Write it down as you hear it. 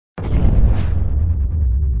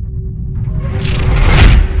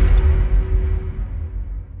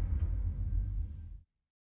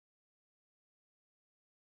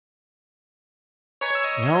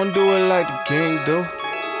You don't do it like the king do.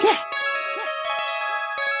 Yeah.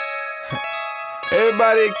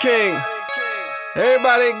 Everybody a king.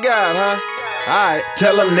 Everybody a God, huh? Alright.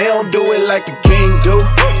 Tell them they don't do it like the king do.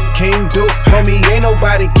 King do. Homie, ain't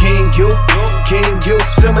nobody king you. King you.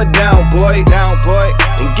 Simmer down, boy. Down, boy.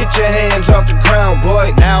 And get your hands off the crown,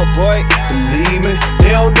 boy. Now, boy. Believe me.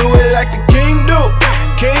 They don't do it like the king do.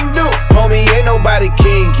 King do. Homie, ain't nobody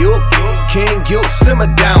king you. King you.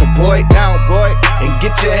 Simmer down, boy. Down, boy. And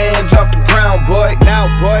get your hands off the crown, boy. Now,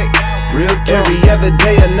 boy. Real talk. Every other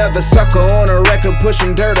day another sucker on a record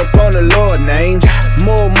pushing dirt up on the Lord name.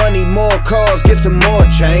 More money, more cars, get some more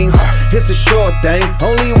chains. It's a sure thing,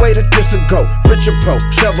 only way that this'll go. Rich or pro,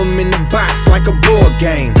 shove them in the box like a board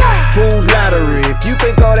game. Fool's lottery, if you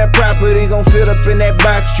think all that property gon' fit up in that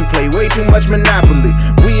box, you play way too much Monopoly.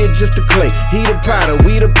 We are just the clay, he the potter,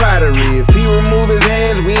 we the pottery. If he remove his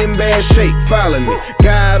hands, we in bad shape, follow me.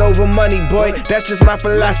 God over money, boy, that's just my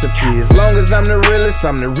philosophy. As long as I'm the realest,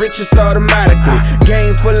 I'm the richest automatically.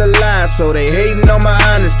 Game full of lies, so they hating on my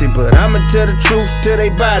honesty, but I'ma tell the truth to they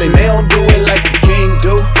body. They don't do it like the king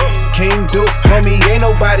do. King do. Homie, ain't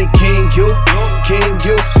nobody king you. King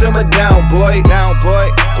you. Simmer down, boy. Down, boy.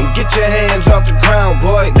 And get your hands off the crown,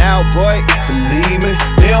 boy. Now, boy. Believe me,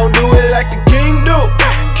 they don't do it like the king do.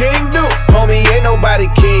 King do. Homie, ain't nobody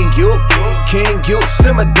king you. King you.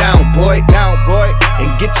 Simmer down, boy. Down, boy. And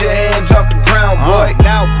get your hands off the crown, boy.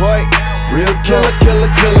 Now, boy. Real killer, killer,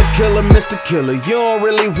 killer, killer, Mr. Killer. You don't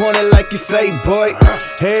really want it like you say, boy.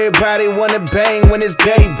 Everybody wanna bang when it's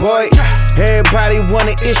day, boy. Everybody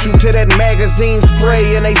wanna issue to that magazine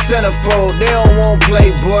spray and they centerfold. They don't want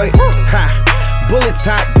play, boy. Ha. Bullets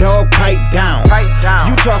hot, dog, pipe down.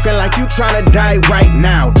 You talking like you tryna die right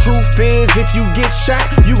now. Truth is, if you get shot,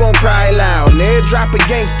 you gon' cry loud. And every drop a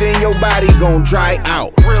gangster in your body gon' dry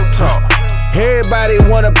out. Real talk. Everybody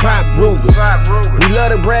wanna pop Rugers. We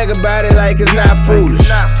love to brag about it like it's not foolish.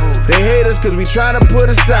 They hate us cause we tryna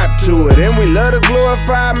put a stop to it. And we love to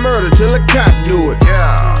glorify murder till a cop do it.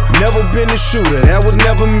 Never been a shooter, that was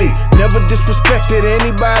never me. Never disrespected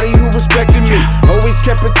anybody who respected me. Always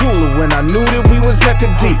kept it cooler when I knew that we was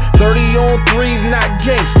hecka deep. 30 on 3's not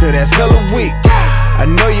gangster, that's hella weak. I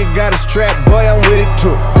know you got a strap, boy, I'm with it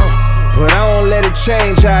too. But I don't let it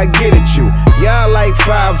change how I get at you. Y'all like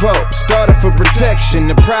 5-0, started for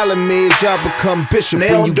protection. The problem is y'all become bishop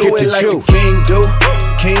when you get the juice. King do,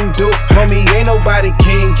 king do. Homie, ain't nobody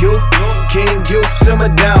king you. King you,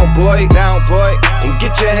 simmer down, boy. Down, boy. And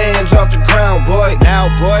get your hands off the crown, boy.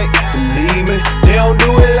 Now, boy. Believe me, they don't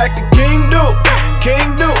do it like the king do.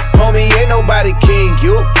 King do. Homie, ain't nobody king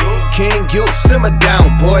you. King you, simmer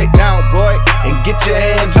down, boy. Down, boy. And get your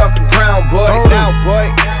hands off the crown, boy. Now,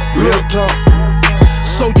 boy. Real talk.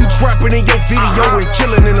 So you trapping in your video and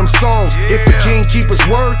killing in them songs. If a king keep his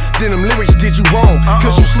word, then them lyrics did you wrong.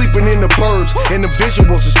 Cause you sleeping in the burbs and the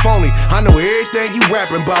visuals is phony. I know everything you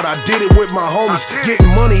rapping about, I did it with my homies.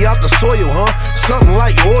 Getting money out the soil, huh? Something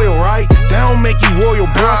like oil, right? That don't make you royal,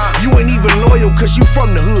 bro. You ain't even loyal cause you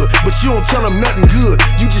from the hood, but you don't tell them nothing good.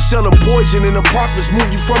 You just sell them poison and the profits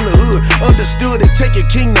move you from the hood. Understood it take a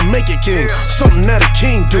king to make a king. Something that a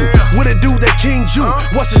king do. What it do that king you?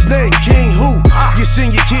 What's his name? King who? You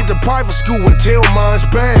send your kid to private school and tell mine's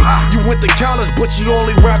bang. You went to college but you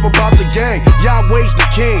only rap about the gang. Yahweh's the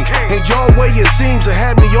king, and Yahweh it seems to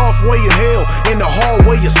have me off way in hell. In the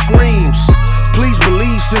hallway it screams. Please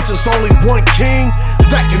believe since it's only one king,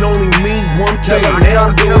 that can only mean one thing. Tell them they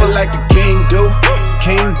don't do it like the king do.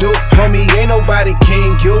 King do. Homie, ain't nobody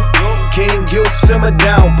king you. King you, simmer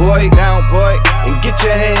down, boy. Down, boy. And get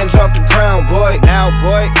your hands off the crown, boy. Now,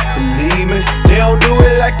 boy. Believe me, they don't do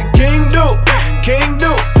it like the king do. King do.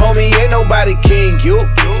 Homie, ain't nobody king you.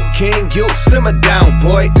 King you, simmer down,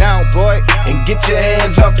 boy. Down, boy. And get your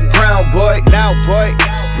hands off the crown, boy. Now, boy.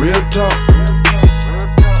 Real talk.